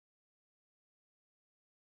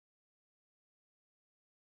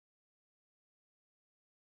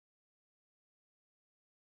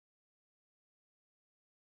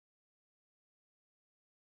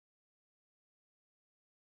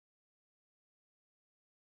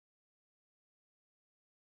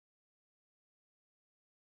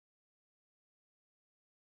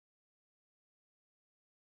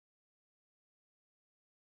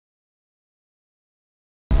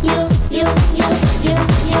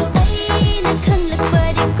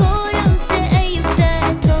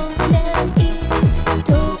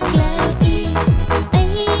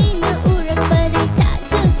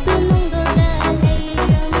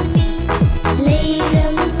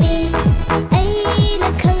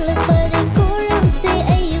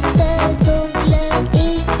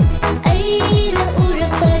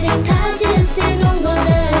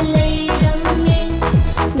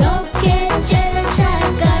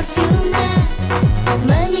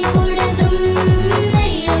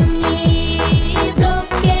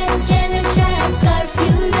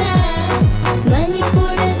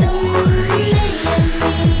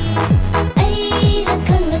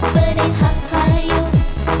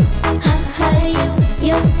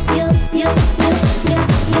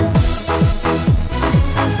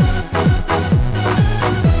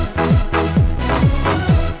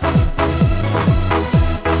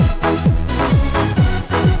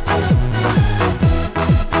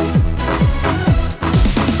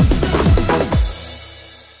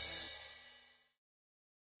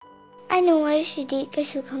ꯑꯃꯁꯤꯗꯤ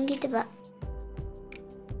ꯀꯩꯁꯨ ꯈꯪꯈꯤꯗꯕ.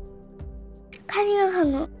 ꯈꯪꯉꯤꯒ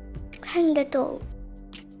ꯈꯪꯉꯣ ꯈꯪꯗ ꯇꯣꯛꯎ.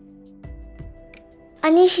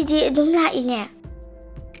 ꯑꯅꯤꯁꯤꯗꯤ ꯑꯗꯨꯝ ꯂꯥꯛꯏꯅꯦ.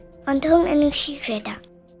 ꯑꯣꯟꯊꯣꯛꯅ ꯅꯨꯡꯁꯤꯈ꯭ꯔꯦꯗ.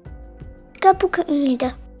 ꯀꯞꯄꯨ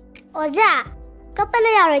ꯀꯞꯅꯤꯡꯉꯤꯗ. ꯑꯣꯖꯥ ꯀꯞꯄꯅ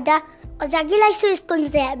ꯌꯥꯔꯣꯏꯗ. ꯑꯣꯖꯥꯒꯤ ꯂꯥꯏꯁꯨ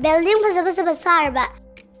ꯁ꯭ꯀꯨꯜꯁꯦ ꯕꯤꯜꯗꯤꯡ ꯐꯖ ꯁꯥꯔꯕ.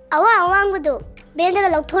 ꯑꯋꯥꯡꯕꯗꯣ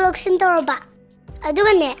ꯕꯦꯟꯗꯒ ꯂꯧꯊꯣꯛ ꯂꯧꯁꯤꯟ ꯇꯧꯔꯕ.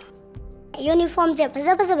 ꯑꯗꯨꯒꯅꯦ ꯌꯨꯅꯤꯐꯣꯔꯝꯁꯦ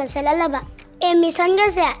ꯐꯖ ꯁꯦꯠꯍꯜꯂꯕ.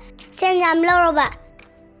 ꯑꯦꯗꯃꯤꯁꯟꯒꯁꯦ ꯁꯦꯟ ꯌꯥꯝ ꯂꯧꯔꯕ.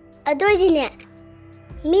 ꯑꯗꯨꯏꯗꯤꯅꯦ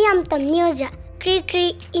ꯃꯤ ꯌꯥꯝ ꯇꯝꯅꯤ ꯑꯣꯖꯥ. ꯀ꯭ꯔꯤ ꯀ꯭ꯔꯤ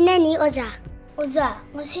ꯏꯅꯅꯤ ꯑꯣꯖꯥ. ꯑꯣꯖꯥ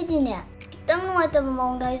ꯉꯁꯤꯗꯤꯅꯦ ꯈꯤꯇꯪ ꯅꯨꯡꯉꯥꯏꯇꯕ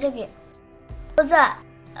ꯃꯑꯣꯡꯗ ꯍꯥꯏꯖꯒꯦ. ꯑꯣꯖꯥ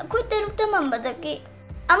ꯑꯩꯈꯣꯏ 6 ꯇꯝꯃꯝꯕꯗꯒꯤ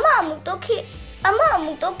ꯑꯃ ꯑꯃꯨꯛ ꯇꯣꯛꯈꯤ, ꯑꯃ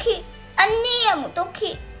ꯑꯃꯨꯛ ꯇꯣꯛꯈꯤ, ꯑꯅꯤ ꯑꯃꯨꯛ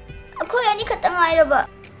ꯇꯣꯛꯈꯤ. ꯑꯩꯈꯣꯏ 2 ꯈꯛꯇꯪ ꯉꯥꯏꯔꯕ.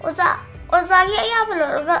 ꯑꯣꯖꯥꯒꯤ ꯑꯌꯥꯕ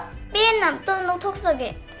ꯂꯧꯔꯒ ꯄꯦꯟꯅ ꯑꯝꯇ ꯂꯧꯊꯣꯛꯆꯒꯦ.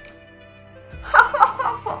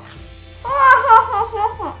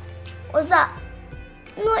 ꯑꯣꯖꯥ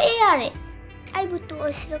ꯅꯣꯛꯑꯦ ꯌꯥꯔꯦ. ꯑꯩꯕꯨ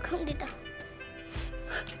ꯇꯣꯛꯑꯁꯤꯔ ꯈꯪꯗꯦꯗ.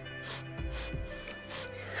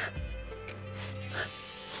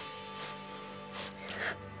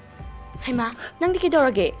 ꯍꯩꯃꯥ ꯅꯪꯗꯤ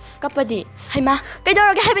ꯀꯩꯗꯧꯔꯒꯦ? ꯀꯞꯄꯗꯤ. ꯍꯩꯃꯥ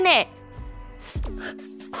ꯀꯩꯗꯧꯔꯒꯦ ꯍꯥꯏꯕꯅꯦ?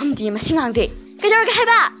 ꯈꯨꯝꯗꯤꯌꯦ ꯃꯁꯤ ꯉꯥꯡꯁꯦ. ꯀꯩꯗꯧꯔꯒꯦ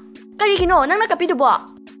ꯍꯥꯏꯕ? ꯀꯔꯤꯒꯤꯅꯣ ꯅꯪꯅ ꯀꯞꯄꯤꯗꯨꯕꯣ?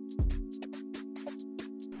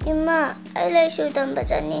 이마, 아이 라이슈 담바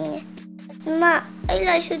자닝해. 이마, 아이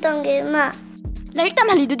라이슈 담게 이마. 라이릭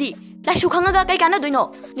담할리두디. 라이슈 강아가 까이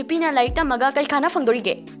까나도이노. 누피나 라이릭 담마가 까이 까나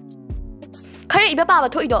펑도리게. खरे इबा पावा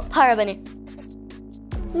थोइदो फरबने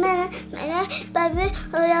मैंने बाबी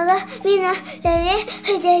औरगा बिना तेरे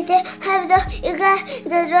हजेते हाबदो इगा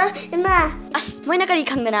जरो इमा अस मोइना करी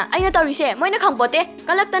खंगदना आइना तौरिसे मोइना खंगपोते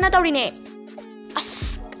कलक्तना तौरिने अस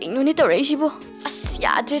इनुनि तौरैसिबो अस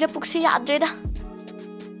याद्रेदा पुक्से याद्रेदा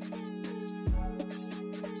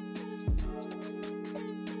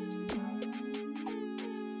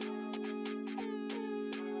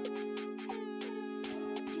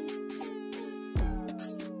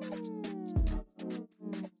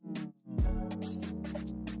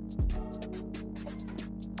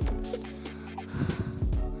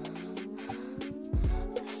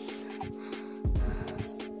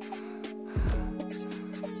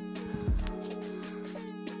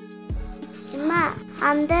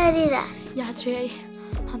함다리라 야드레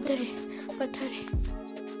함다리 버터리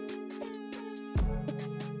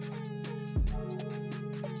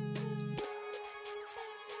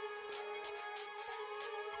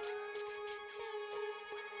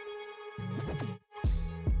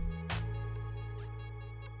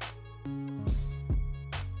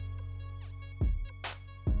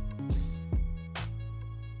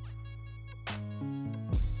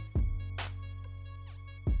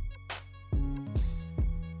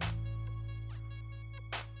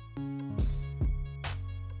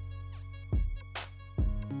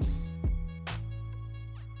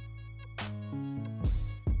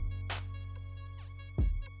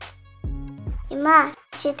이마,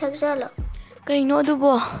 시 탁절로. 그이노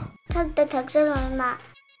어두보. 탁다 탁절로 이마.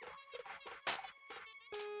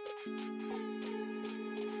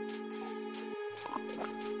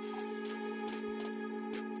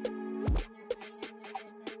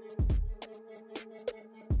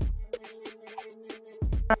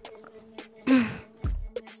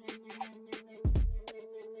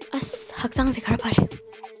 ꯑꯁ ꯍꯛꯆꯥꯡꯁꯦ ꯈꯔ ꯐꯔꯦ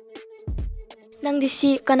ꯅꯪꯗꯤ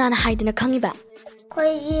ꯁꯤ ꯀꯅꯥꯅ ꯍꯥꯏꯗꯅ ꯈꯪꯉꯤꯕ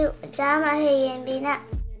ꯑꯩꯈꯣꯏꯒꯤ ꯑꯣꯖꯥ ꯃꯍꯩꯌꯦꯟꯕꯤꯅ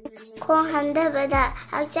ꯈꯣꯡ ꯍꯥꯝꯊꯕꯗ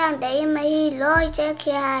ꯍꯛꯆꯥꯡꯗꯒꯤ ꯃꯍꯤ ꯂꯣꯏ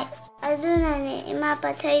ꯆꯠꯈꯤ ꯍꯥꯏ ꯑꯗꯨꯅꯅꯦ ꯏꯃꯥ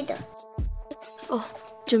ꯄꯠꯊꯩꯗꯣ ꯑꯣ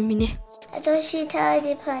ꯆꯨꯝꯃꯤꯅꯦ ꯑꯗꯣ ꯁꯤ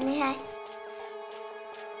ꯊꯛꯑꯗꯤ ꯐꯅꯤ ꯍꯥꯏ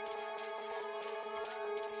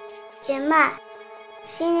ꯏꯃꯥ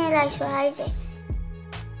ꯁꯤꯅꯦ ꯂꯥꯏꯁꯨ ꯍꯥꯏꯁꯦ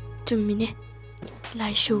ꯆꯨꯝꯃꯤꯅꯦ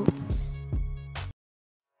ꯂꯥꯏꯁꯨ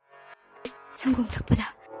ꯁꯪꯒꯣꯝ ꯊꯛꯄꯗ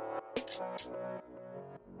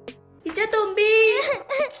이제 덤비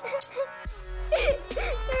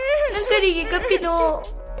난 그리게 깝비노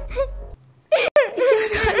이제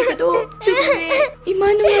하나 하루가도 주변에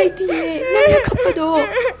이만우 아이디에 나나 깝바도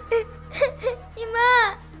이마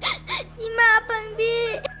아빵비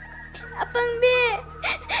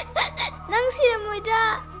낭 싫어모이다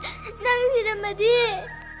낭 싫어마디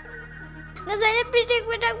나사이나 프리텍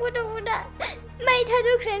부다 마이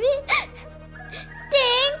타두크라니 땡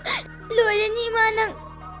로레니 이마낭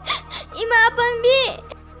이마 아빵비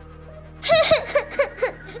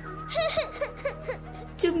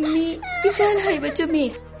ꯆꯨꯝꯃꯤ ꯏꯆꯥꯅ ꯍꯥꯏꯕ ꯆꯨꯝꯃꯤ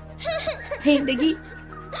ꯍꯌꯦꯡꯗꯒꯤ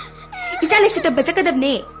ꯏꯆꯥ ꯂꯥꯏꯁꯨ ꯇꯝꯕ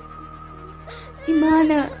ꯆꯠꯀꯗꯕꯅꯦ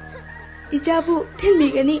ꯏꯃꯥꯅ ꯏꯆꯥꯕꯨ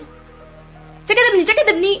ꯊꯤꯟꯕꯤꯒꯅꯤ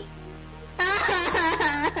ꯆꯠꯀꯗꯕꯅꯤ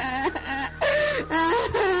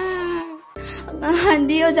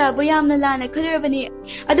ꯅꯍꯥꯟꯗꯤ ꯑꯣꯖꯥꯕꯨ ꯌꯥꯝꯅ ꯂꯥꯟꯅ ꯈꯜꯂꯨꯔꯕꯅꯤ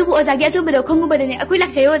ꯑꯗꯨꯕꯨ ꯑꯣꯖꯥꯒꯤ ꯑꯆꯨꯝꯕꯗꯣ ꯈꯪꯉꯨꯕꯗꯅꯦ ꯑꯩꯈꯣꯏ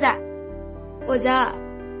ꯂꯥꯛꯆꯩ ꯑꯣꯖꯥ ओजा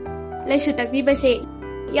लाइसु तकबीबसे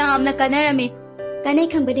यामना कानारमे कानै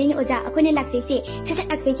खंबदेनि ओजा अखोने लाक्सेसे ससत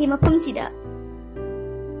लाक्सेसे मफमसिदा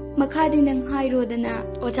मखादि नंग हाइरोदना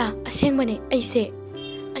ओजा असेंबने ऐसे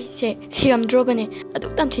सिरमद्रोबने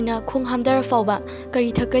अदुक तमथिना खोंग हमदर फावबा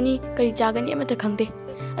करी थकनी करी चागनी अमत खंगदे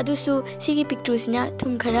अदुसु सिगी पिक्चुसिना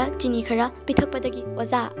थुम खरा चिनी खरा पिथकपदगी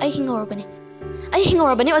ओजा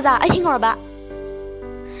हिंगोरबने ओजा हिंगोरबा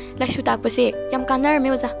लाइसु ताकपसे याम कानरमे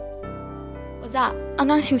ओजा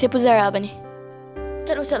अंगांग सिंगसे पुजराबने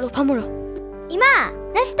चलो फमुरो इमा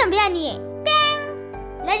नस तंबियानी टेंग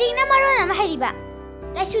लारिना मारोना माहरिबा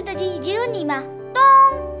लाइसु तदी जीरो नीमा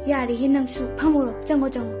तोंग यारी हे नंगसु फमुरो चंगो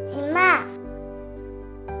इमा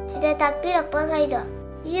सिदा ताकपिरक्पा गाइदो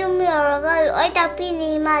यum yorga oi takpini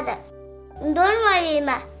imada don't worry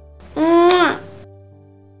ima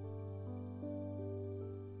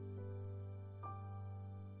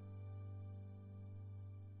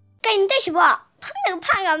kain ta shibo phamna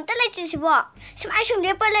phangam ta lai chi shibo smai sum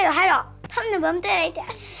le pa lai ha ro phamna bam ta lai ta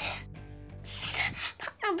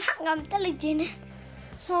phamna phangam ta lai je ne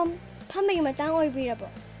som phamma ma tang oi bi rabo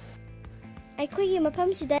ai khoi gi ma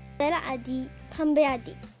pham sida la adi phambe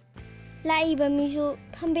adi Laiba मिसु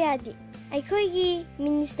फंबे आदि अखोइगी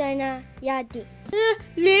minister ना यादि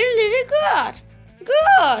लिरे good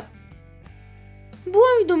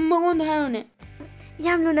बोय दुम मंगोन हारोने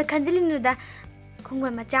यामनुना खंजलिनुदा खोंगवा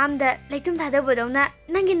मचामदा लैतुम थादबदौना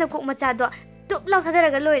नंगी नकोक मचादो तुप लाव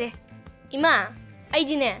थादरगा लोइरे इमा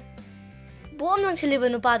आइदिने बोम लंगसिलिबा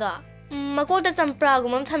नुपादो मकोता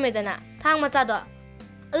चंप्रागुमम थमेदना थांग मचादो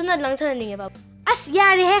अदुना लंगसनिंगेबा अस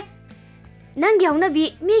यारे हे नंगी हौनबी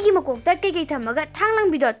मीगी मकोकता कई थमगा थांग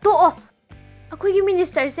लंगबिदो तोओ अखोइगी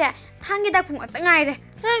मिनिस्टर से थांगे दा फुंग अत ngaire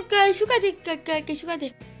कैसु कादे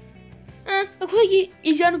अखोइगी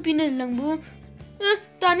इजानु पिने लंगबु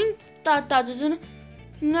तानिंग ता जजन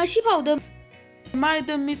ngasi फाउदा माय द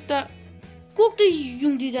मिता कोकते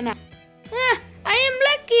युंगदिदना I am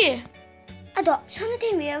lucky ado sona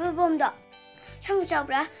themira bomdo samu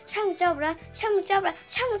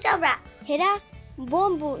chabra Hera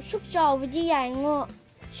bombu suk chawdi yaingo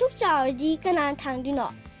suk chawdi kana thangdino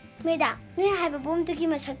meda noi haiba bom tuki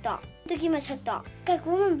masakto kai ko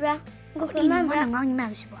mambra gokla mambra ngang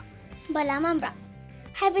mamsibo bala mambra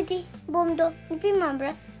haibadi bomdo nupi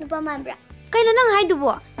mambra nupa mambra kaino nang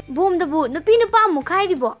haidubo bomdabu nupi nupa mu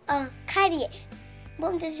khairibo khairiye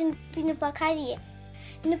bomda jin nupi nupa khairiye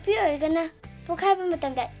nupi organa pokhaiba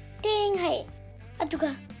matamda teng hai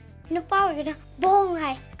aduga nupa organa bong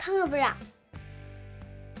hai khangabra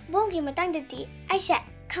bongi matangdati aisa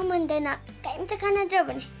khamandana kaimta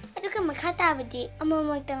kanadrabani aduka makhatabadi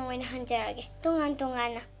amamaktang waina hanjarage tongan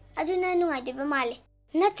aduna nungaideba male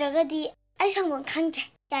natragadi ai sangbon khangje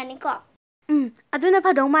yani ko aduna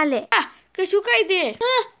phadong male कैसु काइदे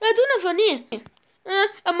अदुना funny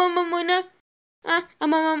um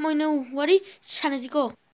Moina worry सानजिको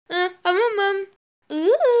um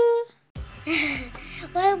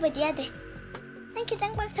waru badiya de nang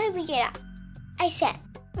kitang bak thai bigera aisa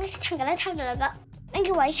ngasi thangalaga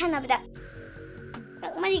nangi wari sanabda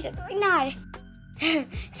bak mari ga inare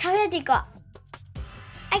sawe de ko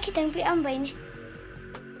ai kitang bi ambaini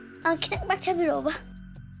kitang bak thai biroba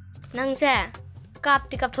नंगसे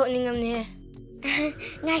कापति कापथोनिंगमने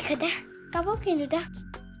ngai khada kabo kinuda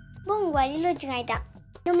bong wari lo jingai da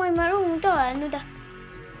no moi marung to anu da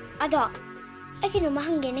ado akino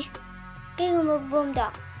mahangene kayum bom da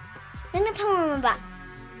nang phangma ba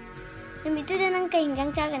nami tu da nang kai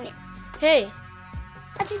hingang chagane hey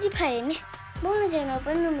atu di phare ne bong na jana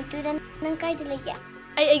ban nami tu da nang kai de laya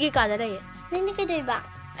आई कादा रे nang ni kai doi ba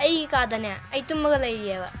आई कादाने आई तुमगा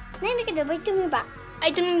लैरिएबा nang ni kai doi tu mi ba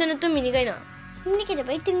आई तुमिंदन तुमिनि गइनो ni kai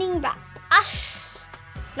doi tu ning ba अस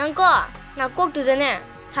नंको ना Coke तुदने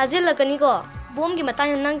थाजिलकनिको बोम की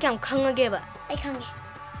मतांग नंग क्याम खंगगेबा ai khange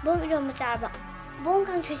bom ro ma cha ba bom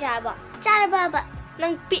khang chu cha ba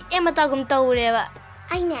नंग पि ए मतागुम तौरेबा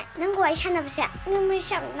ai ne nang ko ai sana ba sa nang mi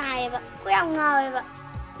sam nai ba ko yam ngawe ba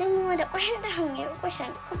nang mo da ko hen da hange ko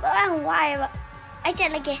san ko ba ang wae ba ai cha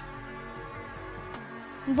lage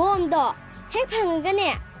bomdo hek phangane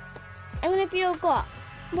angna piro ko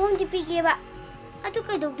bom di pi ge ba atu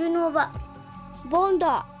kai dok du no ba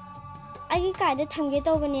bomdo agi kaida thamge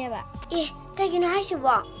tawbane ba e kai gi no ha shu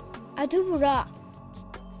ba adu bura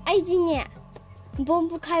ai jine bom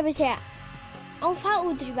bu khai ba se ang fa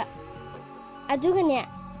udri ba adu gane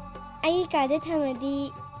agi kaida thamadi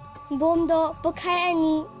bomdo bu khai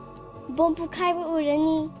ani bom bu khai bu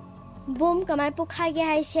urani bom kamai bu khai ge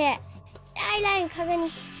hai se lai khagani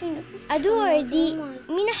adu ordi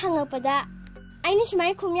mina hangapada aini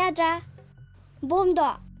smai khumya ja bomdo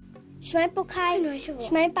smai pokhai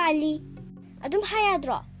smai pali ꯑꯗꯨꯝ ꯍꯥꯏ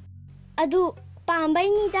ꯌꯥꯗ꯭ꯔꯣ ꯑꯗꯨ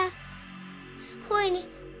ꯄꯥꯝꯕꯩꯅꯤꯗ ꯍꯣꯏꯅꯦ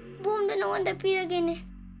ꯕꯣꯝꯗꯣ ꯅꯉꯣꯟꯗ ꯄꯤꯔꯒꯦꯅꯦ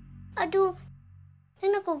ꯑꯗꯨ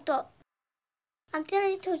ꯅꯪꯅ ꯀꯣꯛꯇꯣ ꯑꯝꯇ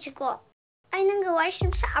ꯂꯩꯊꯣꯛꯁꯤꯀꯣ ꯑꯩ ꯅꯪꯒ ꯋꯥꯔꯤ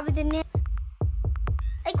ꯁꯨꯝ ꯁꯥꯕꯗꯅꯦ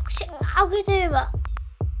ꯑꯩ ꯀꯣꯛꯁꯦ ꯉꯥꯎꯒꯦ ꯇꯧꯋꯦꯕ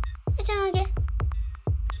ꯑꯩ ꯆꯪꯉꯒꯦ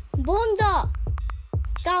ꯕꯣꯝꯗꯣ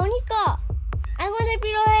ꯀꯥꯎꯅꯤꯀꯣ ꯑꯩꯉꯣꯟꯗ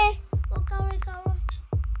ꯄꯤꯔꯣꯍꯦ ꯑꯣ ꯀꯥꯎꯔꯣꯏ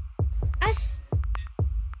ꯑꯁ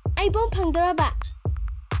ꯑꯩ ꯕꯣꯝ ꯐꯪꯗꯣꯔꯕ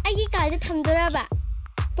ꯑꯩꯒꯤ ꯀꯥꯗ ꯊꯝꯗꯣꯔꯕ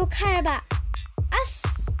ꯄꯣꯈꯥꯏꯔꯕ ꯑꯁ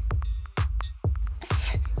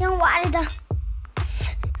ꯌꯥꯝ ꯋꯥꯔꯦꯗ ꯑꯁ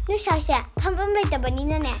ꯅꯨꯡꯁꯥꯁꯦ ꯐꯝꯐꯝ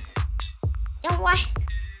ꯂꯩꯇꯕꯅꯤꯅꯅꯦ ꯌꯥꯝ ꯋꯥꯏ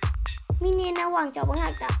ꯃꯤꯅꯦꯅ ꯋꯥꯡ ꯆꯥꯎꯕ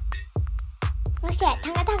ꯉꯥꯛꯇ ꯉꯁꯦ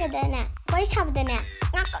ꯊꯥꯡꯒꯗꯅꯦ ꯋꯥꯔꯤ ꯁꯥꯕꯗꯅꯦ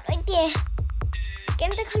ꯉꯥꯛꯀ ꯂꯣꯏ ꯇꯦꯛꯑꯦ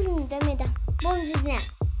ꯀꯩꯝꯇ ꯈꯜꯂꯨꯅꯨꯗ ꯃꯦꯗꯥ ꯕꯣꯝꯁꯨꯅꯦ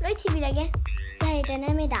ꯂꯣꯏ ꯊꯤꯕꯤꯔꯒꯦ ꯌꯥꯔꯦꯗꯅ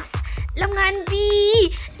ꯃꯦꯗꯥ ꯂꯝꯉꯥꯟꯕꯤ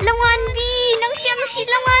ꯅꯪꯁꯦ ꯌꯥꯝ ꯅꯨꯡꯁꯤ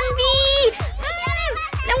ꯂꯝꯉꯥꯟꯕꯤ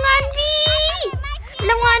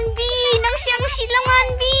ꯅꯪꯁꯦ ꯌꯥꯝ ꯅꯨꯡꯁꯤ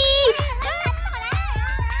ꯂꯝꯉꯥꯟꯕꯤ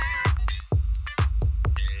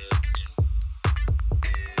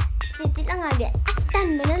ꯇꯤꯇꯤ ꯂꯝꯉꯥꯟꯕꯤ ꯑꯁ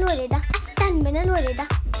ꯇꯟꯕꯅ ꯂꯣꯏꯔꯦꯗ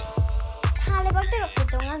ꯊꯥ ꯂꯩꯕꯥꯛ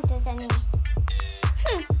ꯇꯧꯔꯛꯄꯗꯣ ꯉꯥꯛꯇ ꯆꯠꯅꯤꯡꯉꯤ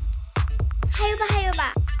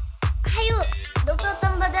하유 독터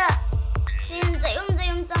땀바다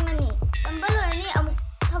시은자용 짱하니 땀발로니 아무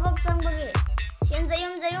타박 짱박이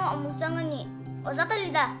시은자용 아무 짱하니 어자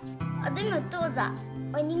달리다 아들면 또 어자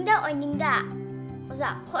어닝다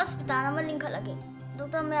어자 호스피탈 아마 링크하게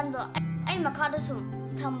독터 매am도 아이 마카도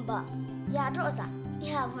좀 탐바 야드로 어자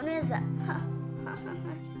야 보내자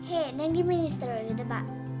해 낭기 미니스터르게 봐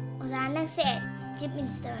어자 낭세 집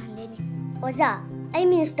미니스터 한데니 어자 아이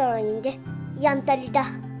미니스터인데 ꯌꯥꯝ ꯇꯜꯂꯤꯗ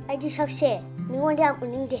ꯑꯩꯗꯤ ꯁꯛꯁꯦ ꯃꯤꯉꯣꯟꯗ ꯌꯥꯝ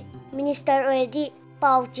ꯎꯅꯤꯡꯗꯦ ꯃꯤꯅꯤꯁꯇꯔ ꯑꯣꯏꯔꯗꯤ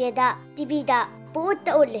ꯄꯥꯎ ꯆꯦꯗ ꯇꯤꯚꯤꯗ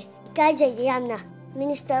ꯄꯨꯡꯎꯠꯇ ꯎꯠꯂꯦ ꯏꯀꯥꯏꯖꯩꯗ ꯌꯥꯝꯅ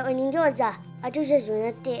ꯃꯤꯅꯤꯁꯇꯔ ꯑꯣꯏꯅꯤꯡꯗꯦ ꯑꯣꯖꯥ ꯑꯗꯨꯗꯁꯨ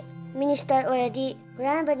ꯅꯠꯇꯦ ꯃꯤꯅꯤꯁꯇꯔ ꯑꯣꯏꯔꯗꯤ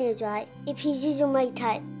ꯍꯨꯔꯥꯟꯕꯅꯦꯁꯨ ꯍꯥꯏ ꯏꯐꯤꯁꯤꯁꯨ ꯃꯩ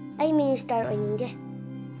ꯊꯥꯏ ꯑꯩ ꯃꯤꯅꯤꯁꯇꯔ ꯑꯣꯏꯅꯤꯡꯗꯦ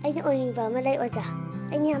ꯑꯩꯅ ꯑꯣꯏꯅꯤꯡꯕ ꯑꯃ ꯂꯩ ꯑꯣꯖꯥ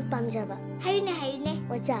ꯑꯩꯅ ꯌꯥꯝ ꯄꯥꯝꯖꯕ 하유네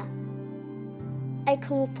ꯑꯣꯖꯥ ꯑꯩ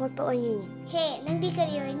ꯈꯣꯡꯎꯞ ꯐꯣꯠꯄ ꯑꯣꯏꯅꯤꯡꯉꯤ 해 낭디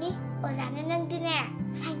그리 오니 어자는 낭디네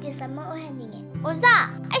사이언티스트 한번 오하니게 어자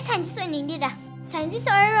아이 사이언티스트 오닝디다 사이언티스트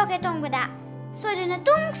어려게 동보다 소리는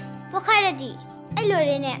뚱스 포카라디 아이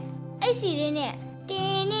로레네 아이 시레네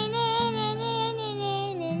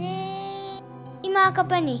띠네네네네네네네 이마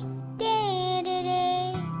카파니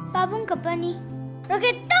떼레레 바bun 카파니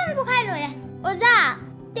로게 뚱 포카이 로야 어자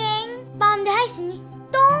땡 밤데 하이스니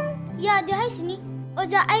똥 야데 하이스니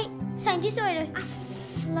어자 아이 사이언티스트 오이로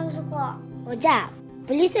아스 낭수고 어자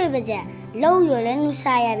폴리스 오이버제 ꯂꯧ ꯌꯣꯜꯂ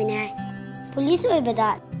ꯅꯨꯡꯁꯥ ꯌꯥꯕꯤꯅꯤ ꯍꯥꯏ ꯄꯨꯂꯤꯁ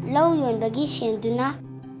ꯑꯣꯏꯕꯗ ꯂꯧ ꯌꯣꯟꯕꯒꯤ ꯁꯦꯟꯗꯨꯅ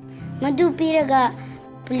ꯃꯗꯨ ꯄꯤꯔꯒ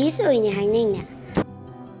ꯄꯨꯂꯤꯁ ꯑꯣꯏꯅꯤ ꯍꯥꯏꯅꯩꯅꯦ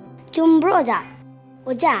ꯆꯨꯝꯕ꯭ꯔꯣ ꯑꯣꯖꯥ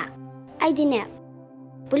ꯑꯣꯖꯥ ꯑꯩꯗꯤꯅꯦ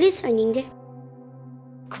ꯄꯨꯂꯤꯁ ꯑꯣꯏꯅꯤꯡꯗꯦ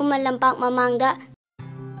ꯈꯨꯃꯟ ꯂꯝꯄꯥꯛ ꯃꯃꯥꯡꯗ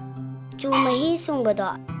ꯆꯨ ꯃꯍꯤ ꯁꯨꯡꯕꯗꯣ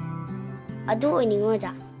ꯑꯗꯨ ꯑꯣꯏꯅꯤꯡꯉꯣ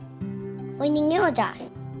ꯑꯣꯖꯥ ꯑꯣꯏꯅꯤꯡꯉꯦ 어자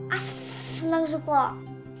아스 낭수고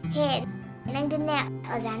해 낭드네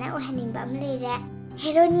어자나 오하닝 밤 레이레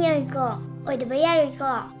헤로니 오이고 오이드바 야로이고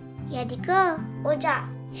야디고 오자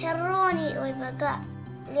헤로니 오이바가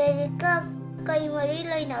레리까 까이머리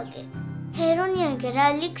라이나게 헤로니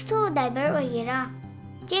오이게라 릭소 다이버 오이게라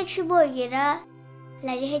잭슈보 오이게라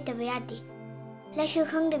라리 헤이드바 야디 라슈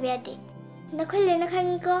캉드바 야디 나콜레나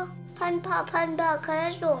칸고 판파 카라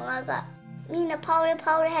송아가 미나 파우레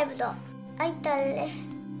하이브도 아이 딸레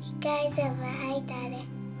이까이자바 하이다레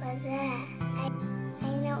맞아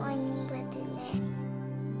아이나 오닝바드네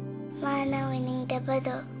마나 오닝다바도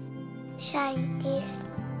사이언티스트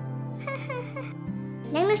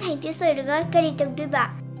낭나 사이언티스트 오이르가 까리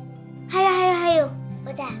떡두바 하요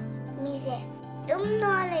오자 미세 좀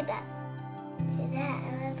놓아내봐 그다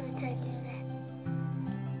아마부터는가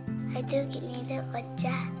아두기니도 어짜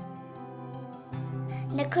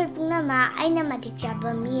나콜 뿡나마 아이나 마틱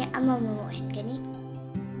잡아미 아마모 했거니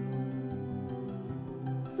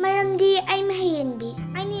마람디 아이 마하이엔비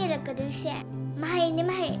아이니 에라카두세 마하이니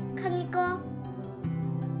마하이 칸이고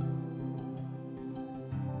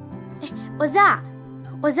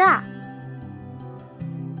오자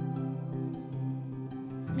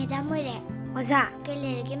메담 오이레 오자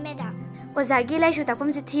켈레르게 메담 오자기 라이슈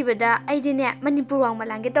takpamse thibada aidine manipur wang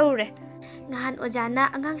malange tawre ngahan ojana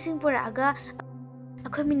angangsing puraga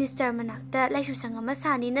akhoi minister manakta laishu sangama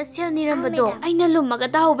sani na sel nirambado aina lumaga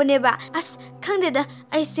tahobane ba as khangdeda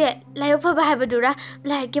aise layo phaba habadura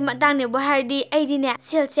laike matang ne bo hardi aidine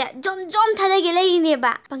sel se jom thadage laine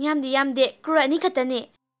ba pangyamdi yamde krani khatane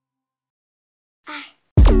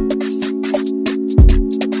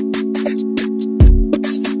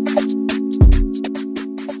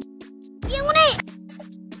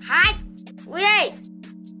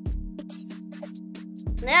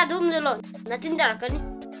ꯆꯠꯂꯣ ꯅꯇꯤꯟ ꯇꯥꯔꯛꯀꯅꯤ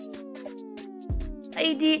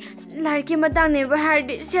ꯑꯩꯗꯤ ꯂꯥꯏꯔꯤꯛꯀꯤ ꯃꯇꯥꯡꯅꯦꯕ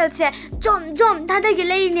ꯍꯥꯏꯔꯗꯤ ꯁꯦꯜꯁꯦ ꯖꯣꯝ ꯊꯥꯗꯒꯤ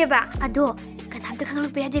ꯂꯩꯔꯤꯅꯦꯕ ꯑꯗꯣ ꯀꯅꯥꯝꯇ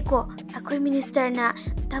ꯈꯪꯂꯛꯄ ꯌꯥꯗꯦꯀꯣ ꯑꯩꯈꯣꯏ ꯃꯤꯅꯤꯁꯇꯔꯅ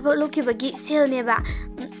ꯊꯕꯛ ꯂꯧꯈꯤꯕꯒꯤ ꯁꯦꯜꯅꯦꯕ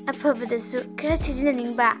ꯑꯐꯕꯗꯁꯨ ꯈꯔ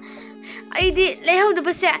ꯁꯤꯖꯤꯟꯅꯅꯤꯡꯕ ꯑꯩꯗꯤ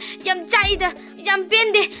ꯂꯩꯍꯧꯗꯕꯁꯦ ꯌꯥꯝ ꯆꯥꯛꯏꯗ ꯌꯥꯝ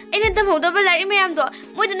ꯄꯦꯟꯗꯦ ꯑꯩꯅ ꯇꯝꯍꯧꯗꯕ ꯂꯥꯏꯔꯤꯛ ꯃꯌꯥꯝꯗꯣ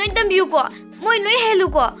ꯃꯣꯏꯗ ꯂꯣꯏ ꯇꯝꯕꯤꯌꯨꯀꯣ ꯃꯣꯏ ꯂꯣꯏ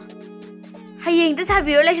ꯍꯦꯜꯂꯨꯀꯣ ꯍꯌꯦꯡꯇ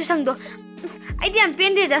ꯁꯥꯕꯤꯔꯣ ꯂꯥꯏꯁꯨ ꯁꯪꯗꯣ ꯑꯩꯗꯤ ꯌꯥꯝ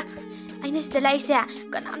ꯄꯦꯟꯗꯦꯗ ꯑꯩꯅ ꯁꯤꯗ ꯂꯥꯛꯏꯁꯦ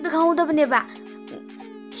ꯀꯅꯥꯝꯇ ꯈꯪꯍꯧꯗꯕꯅꯦꯕ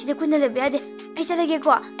ꯁꯤꯗ ꯀꯨꯏꯅ ꯂꯩꯕ ꯌꯥꯗꯦ ꯑꯩ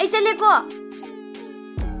ꯆꯠꯂꯒꯦꯀꯣ ꯑꯩ ꯆꯠꯂꯦꯀꯣ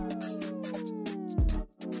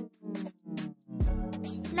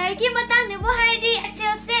ꯂꯥꯏꯔꯤꯛꯀꯤ ꯃꯇꯥꯡꯅꯦꯕꯨ ꯍꯥꯏꯔꯗꯤ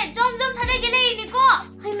ꯁꯦꯜꯁꯦ ꯖꯣꯝ ꯊꯥꯗꯒꯤ ꯂꯩꯔꯤꯅꯤꯀꯣ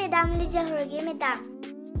ꯍꯣꯏ ꯃꯦꯗꯥꯝ ꯂꯩꯖꯍꯧꯔꯒꯦ ꯃꯦꯗꯥꯝ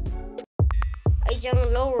ꯑꯩ ꯆꯪ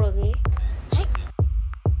ꯂꯧꯔꯒꯦ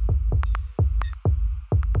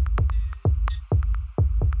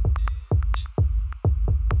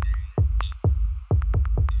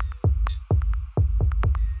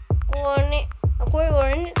ꯀꯣꯔꯅꯦ ꯑꯩꯈꯣꯏ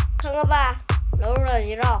ꯑꯣꯔꯅꯤ ꯈꯪꯉꯕ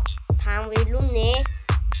ꯂꯧꯔꯁꯤꯔꯣ ꯊꯥꯡꯕꯩ ꯂꯨꯝꯅꯦ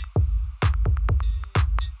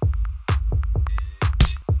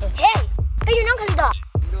ꯍꯦ ꯀꯩꯅꯣ ꯅꯪ ꯈꯜꯂꯤꯗꯣ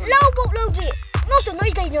ꯂꯧꯕꯣꯛ ꯂꯧꯗ꯭ꯔꯤ ꯅꯣꯛꯇꯣ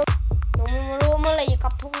ꯅꯣꯏ ꯀꯩꯅꯣ ꯅꯣꯡꯃ ꯃꯔꯨ ꯑꯃ ꯂꯩꯌꯦ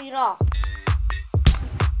ꯀꯥꯞꯊꯣꯛꯏꯔꯣ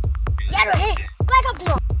ꯌꯥꯔꯣꯏꯍꯦ ꯀꯃꯥꯏ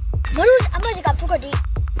ꯀꯥꯞꯇꯣꯏꯅꯣ ꯃꯔꯨ ꯑꯃꯁꯦ ꯀꯥꯞꯊꯣꯛꯈ꯭ꯔꯗꯤ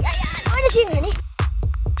ꯂꯣꯏꯅ ꯆꯦꯟꯈ꯭ꯔꯅꯤ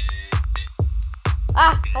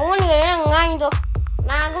ꯍꯧꯃꯟꯈꯔꯦ ꯅꯪ ꯉꯥꯡꯉꯤꯗꯣ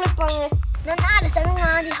ꯅꯥꯒ ꯂꯣꯏ ꯄꯪꯉꯦ ꯅꯪ ꯅꯥꯗ ꯆꯪꯉ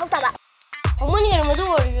ꯉꯥꯡꯉꯗꯤ ꯍꯧꯇꯕ ꯍꯧꯃꯟꯈꯔꯦ ꯃꯗꯨ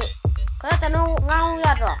ꯑꯣꯏꯔꯁꯨ ꯈꯔ ꯇꯅꯧ ꯉꯥꯡꯉꯨ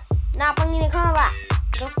ꯌꯥꯗ꯭ꯔꯣ ꯅꯥ ꯄꯪꯉꯤꯅꯦ ꯈꯪꯉꯕ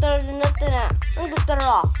ꯗꯣꯛꯇꯔꯁꯨ ꯅꯠꯇꯅ ꯅꯪ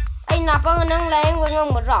ꯗꯣꯛꯇꯔꯔꯣ ꯑꯩ ꯅꯥ ꯄꯪꯉ ꯅꯪ ꯂꯥꯌꯦꯡꯕ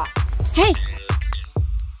ꯉꯝꯒꯗ꯭ꯔꯣ ꯍꯦ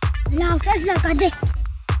ꯂꯥꯎꯇ꯭ꯔꯁꯨ ꯂꯥꯛꯀꯥꯟꯗꯦ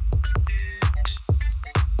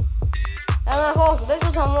ꯉꯥꯏꯈꯣ ꯕꯦꯛꯇꯨ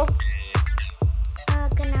ꯊꯝꯃꯣ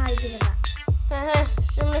ꯀꯅꯥ ꯑꯣꯏꯕꯤꯔꯕ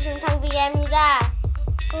ꯆꯨꯝꯅ ꯁꯨꯝ ꯊꯥꯡꯕꯤꯒꯦ ꯍꯥꯏꯕꯅꯤꯗ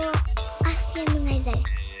ꯑꯣ ꯑꯁ ꯌꯥꯝ ꯅꯨꯡꯉꯥꯏꯖꯔꯦ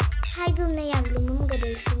ꯍꯥꯏꯒꯨꯝꯅ ꯌꯥꯝ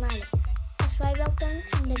ꯂꯨꯝꯃꯝꯒꯗꯧꯁꯨ ꯃꯥꯜꯂꯦ ꯑꯁ꯭ꯋꯥꯏꯐꯥꯎꯇꯪ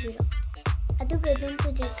ꯊꯝꯗꯕꯤꯔꯣ ꯑꯗꯨꯒ ꯑꯗꯨꯝ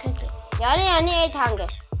ꯄꯨꯖꯈ꯭ꯔꯒꯦ ꯌꯥꯅꯤ ꯑꯩ ꯊꯥꯡꯒꯦ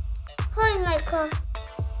ꯍꯣꯏ ꯉꯥꯏꯈꯣ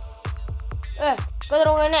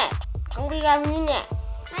ꯀꯩꯗꯧꯔꯒꯦꯅꯦ ꯊꯥꯡꯕꯤꯒꯦ ꯍꯥꯏꯕꯅꯤꯅꯦ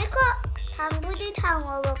ꯉꯥꯏꯈꯣ ꯊꯥꯡꯕꯨꯗꯤ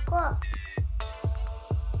ꯊꯥꯡꯉꯣꯕꯀꯣ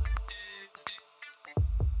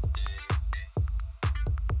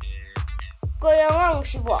ꯀꯩ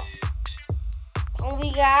ꯑꯉꯥꯡꯁꯤꯕꯣ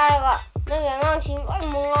ꯊꯥꯡꯕꯤꯒꯦ ꯍꯥꯏꯔꯒ ꯅꯪꯒꯤ ꯑꯉꯥꯡꯁꯤꯡ ꯂꯣꯏ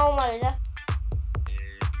ꯉꯥꯎ ꯃꯥꯜꯂꯦꯗ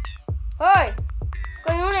ꯍꯣꯏ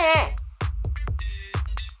ꯀꯩꯅꯣꯅꯦ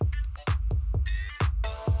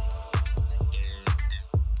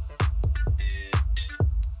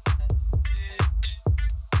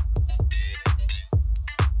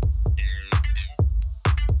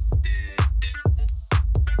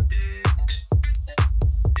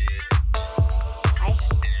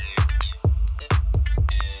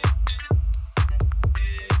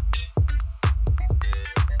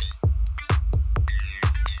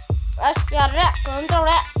यारे कौन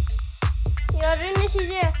तोड़े यारे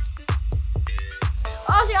निशीजे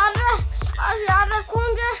यारे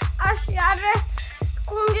कूंगे यारे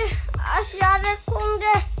कूंगे यारे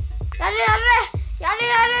कूंगे यारे यारे यारे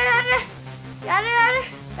यारे यारे यारे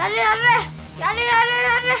यारे यारे यारे यारे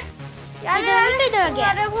यारे यारे यारे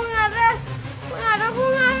यारे कूंगे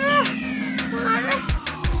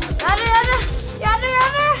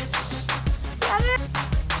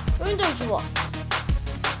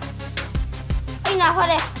나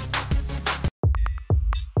화래.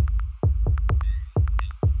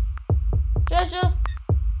 쭈쭈.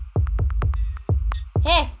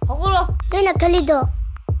 해, 허구로. 너나 걸리도.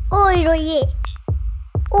 오이로예.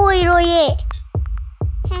 오이로예.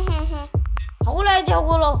 헤헤헤. 허구로 해야지,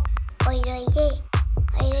 허구로. 오이로예.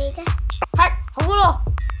 오이로이다. 핫, 허구로.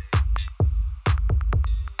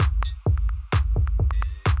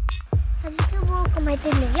 아직도 뭐 그말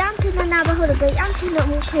때문에 양투나 나봐 흐르고 양투는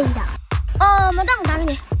못 보인다. 마당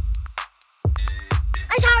당이네.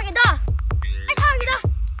 아이 사기다.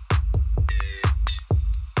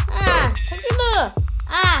 택실루.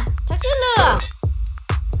 택실루.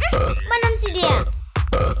 만남시디야.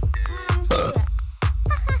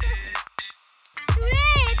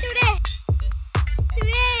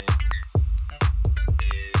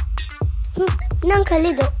 난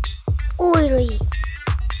갈리도 오이로이.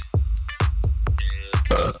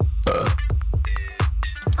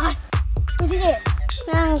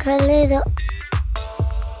 난 갈리도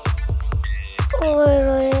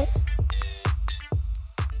오이로이.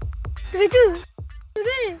 그래도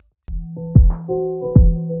그래.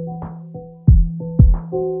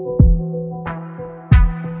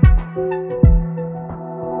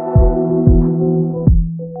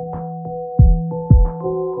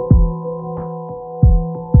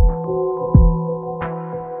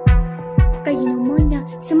 Kayino moina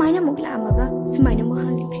semaina mukla amaga semaina mo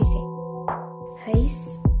hangli krise.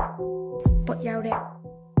 Heis spot yaure.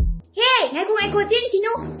 ngài khô trên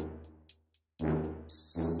kinu.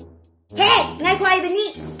 Hey, ngài khô ai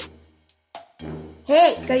bani.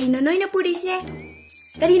 Hey, kari na noi na puri se.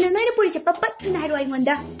 Kari na noi na puri se papat thuna haro ai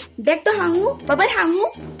ngonda. Bag to hangu, papat hangu.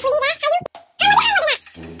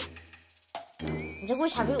 Jago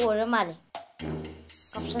sabi ora male.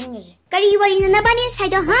 Kapsan ngaji. Kari wari na bani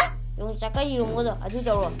side ha? Yung saka irong go do adu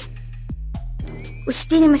dawro.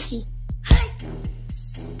 Usti ne masi.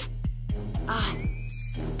 Ah.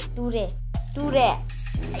 Ture.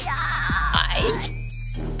 Ai.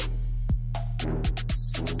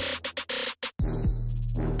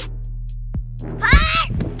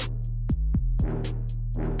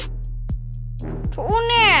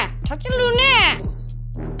 좋네. 저질로네.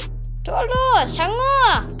 저로 상어.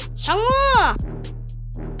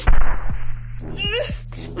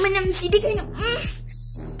 Manam sidi kayo.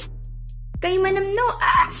 Kay manam no.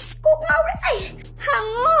 Kok ngawray.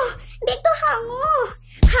 Hango. Bag to hango.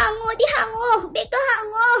 Hango di hango. Bag to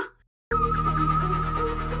hango.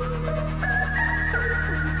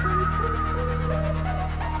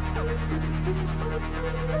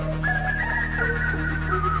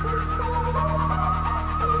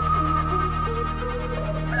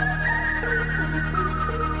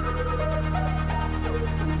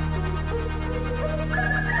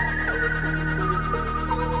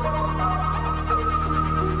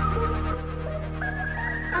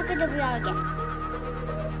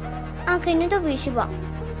 Kayaknya tuh bisa ba?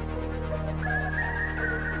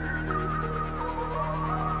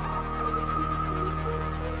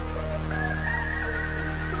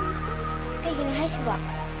 Kayak gini hai sih ba?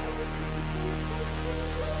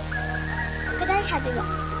 Kedai satu ba?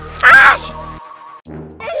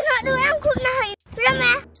 Enggak tuh yang ku nahi. Belum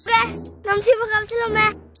ya? Belum. Nanti bakal belum ya?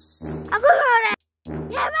 Aku mau deh.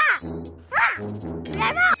 Ya ba?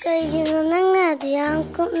 Ya ba? Kayak gini nangnya tuh yang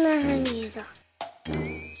ku nahi gitu.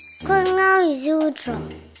 Con ngao izucho.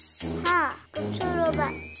 Ha, kuchuro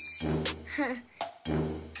ba.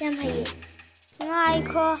 Yam hayi. Ngai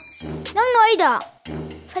ko. Nang noi da.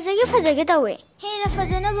 Fazage tawe. Hera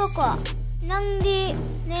fazana boko. Nang di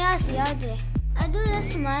neyasi yadre. Adu na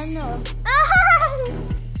sumano.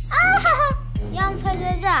 Yam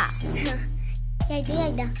fazaja.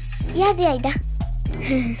 Yaida.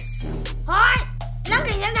 Hoi, nang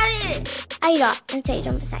kayang tadi. Ayo, nang cai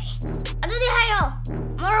dong besai. Adu di hayo.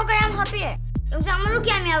 Moro kayam happy. Yung sa moro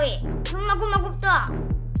kayam yawi. Magumagub to.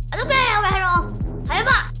 Ado kaya hero. Hayo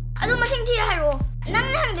ba? Ado masing tira hero. Nang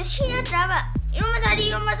nang de shiya traba. Iro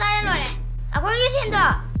masari lore. Ako gisin to.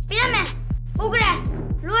 Pirame. Ugre.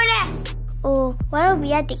 Luore. Oh, waro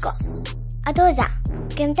biyati ko. Ado za.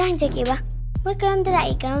 Kemta hang jeki ba? Wai karam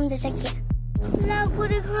da sakya. La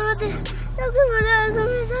kuri krode. La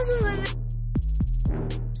kuri asami.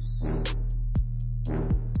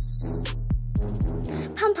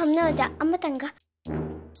 팜팜네 여자 아무tan가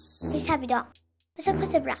리사비다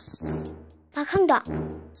마삭파세브라 마캉다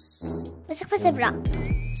마삭파세브라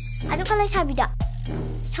아두칼라 사비다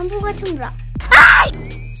상부 같은 브라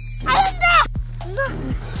아이안돼 너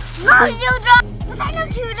이제우자 사람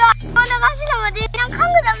키우다 너나 마시려면 그냥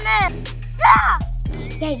칸거 잡네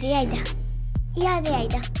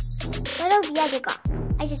야이다 너로 비야되고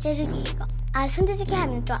아이제 째르기고 아 손대새끼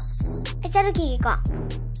하면 좋아 째르기고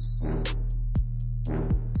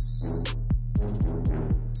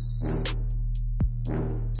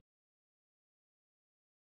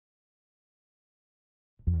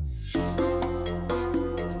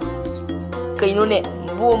Kaino ne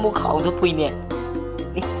bo mo khau da pui ne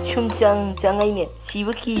ni chum chang ai ne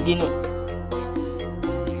siwa ki de ne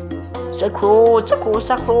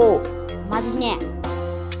sakro Madine.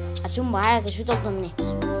 Achum bara ke shu tokam ne.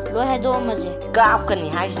 Lo he do ma je. kap ka ni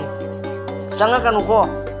hai sin changa ka no ko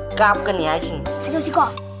kap ka ni hai sin 하도 지고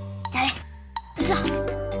야래 됐어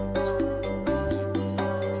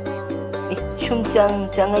ni chum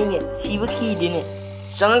chang ai ne siwa ki de ne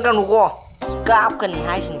changa ka no ko kap ka ni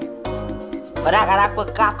hai sin Barak pa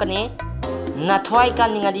kap ka ni na thwai ka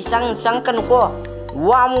ni ngadi sang ka no ko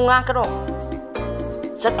wa mu nga ka no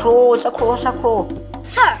sakro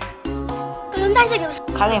설 그럼 다시 얘기해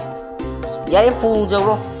khane yare fu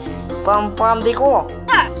jawro pam de ko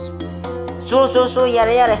so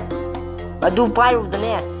yare adu pai u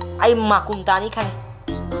dane ai makum tani khane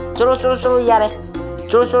so yare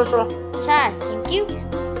so Sir, thank you.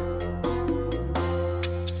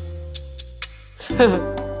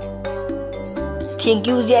 thank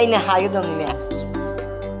you ji aina ha yodam ni ne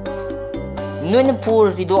noin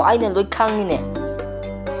pur ri do aina loi khang ni ne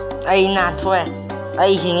ai na thwe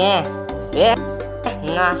ai hinge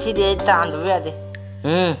nga si de tan do ya de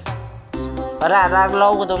para lo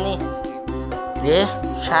go do ni ye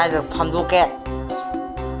sai do pham do ke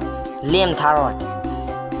lem tharoi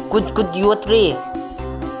kut kut yotri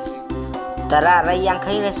tara ra yang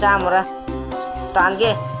khai ra samara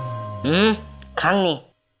tange khangni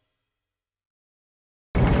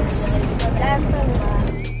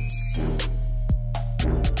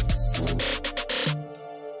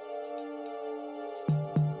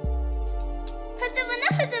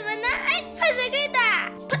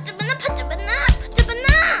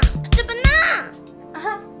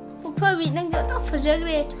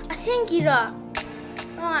Fazagre Asengira.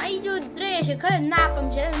 I do dress a current nap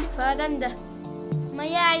and shell further than the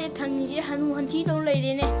my eye the tongue is Hanti don't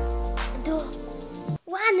lady in it. Do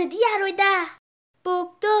one diaroida.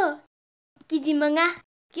 Book do Kizimanga.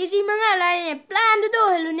 Kizimanga line plan to do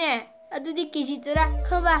Helune. I do the Kizitara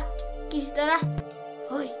cover Kistara.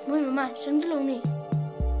 Oi, Mamma, send lonely.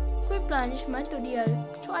 Quick plan is my to dear.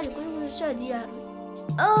 Try to go with a dear.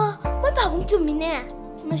 Oh, what happened to me now?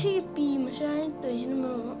 Masih pi masih tu sini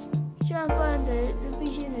mana? Siapa anda lebih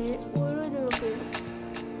sini? Orang dah lokal.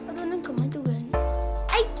 Aduh nak kemana tu kan?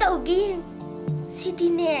 Ay tahu gen.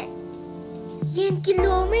 Sidi ne. Yen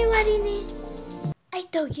kilo mai wari ni. Ay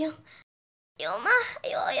tahu gen. Yo ma,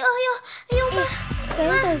 yo ma.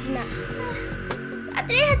 Kau tahu sina?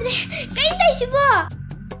 Adre. Kau tahu siapa?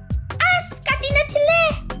 As katina tile.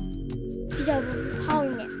 Kijabu hau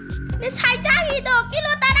ni. Ne sai cari do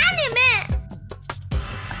kilo tarane me.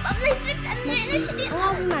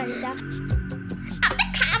 Oh, Manda. Up the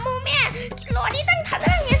camo, man. Kiloni dan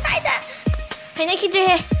Tadarang inside that.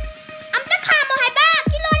 Penakije. Up the camo, I back.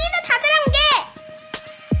 Kiloni the Tadarang gay.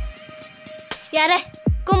 Yare,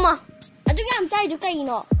 come on. I think I'm trying to get you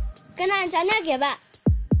know. Can I answer that? Give up.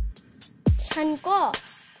 Sanko.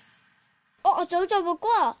 Oh, so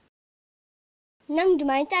go. Nang to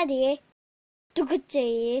my daddy. Took a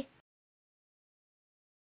jay.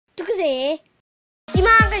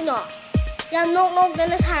 Imagine no. Yang nok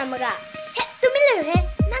dan sama ga. He, tu mila he.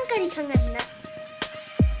 Nang kari kangan na.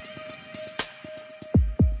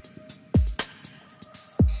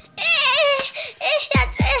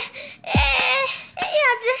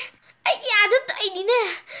 Yadre. Ay, yadre tu ini ne.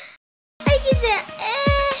 Ay, kise.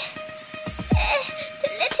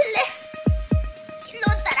 Tile. Kilo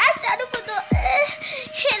taraja du kudo.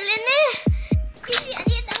 Helene. Kisi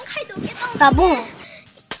aja dang kai do ke tau. Babu.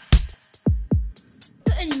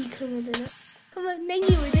 Come on,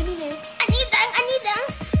 nangi with any name. Anidang.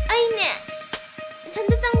 Ay ne.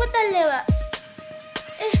 Tanda sang ko talewa.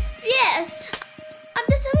 Yes.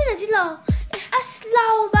 Abda sami na sila.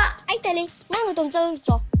 Aslaw ba? Ay tali, nang utong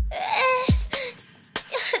cho.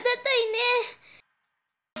 Datay ne.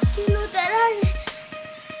 Kilo taran.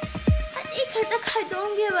 Ati kata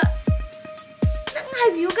kaidong ge ba? Nang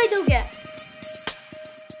habiyo kaidong ge.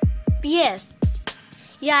 Yes.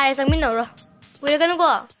 Yare sang min ro. We're gonna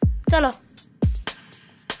go. Chalo.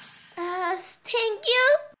 Thank you.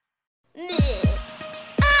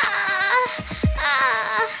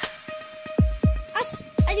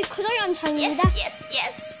 Ay kudo yang changida.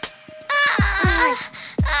 Yes.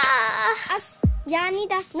 As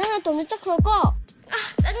yanida, nang utong chakro ko.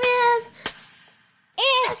 Agnes.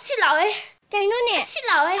 Silaw eh. Kay no ne.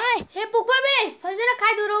 Silaw eh. Hey, pukpa be. Fazila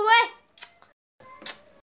kai duro we.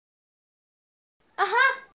 Aha.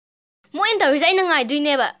 Mo interview ai na ngai dui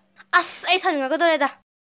ne ba. As ai san nga ko dore da.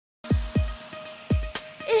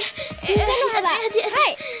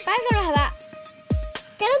 Hai, bago haba.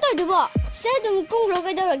 Kano to dubo? Se dum kung ro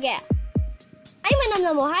kai dorage. Ai manam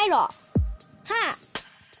na mo hai ro. Ha.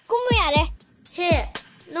 Kum mo yare. He,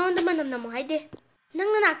 no da manam na mo hai de. Nang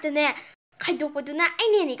na nak de ne. Kai do po du na ai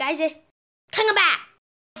ne ni kai je. Khang ba.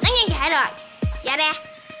 Nang yang kai ro. Yare.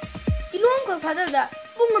 Ilong ko thada da.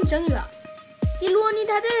 Bungam changi ba. Iloni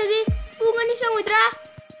thada ri. Bungani sangwidra.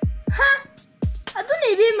 Ha. Atu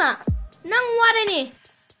ne bi ma. Nang ware ni.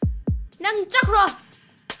 Nang chakro.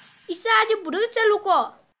 Isa je buru chalu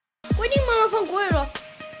ko. Kweni mama phang ko ro.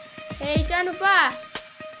 Hey chanu pa.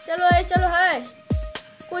 Chalo hai.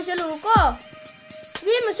 Ko chalu ko.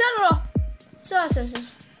 Bi ma chalo. Sa.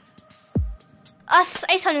 As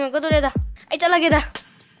ai san nga ko dore da. Ai chala ge da.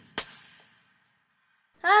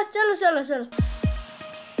 Ha chalo.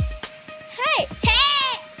 Hey.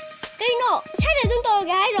 Kay no, sai de dum to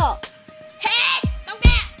ge hai ro.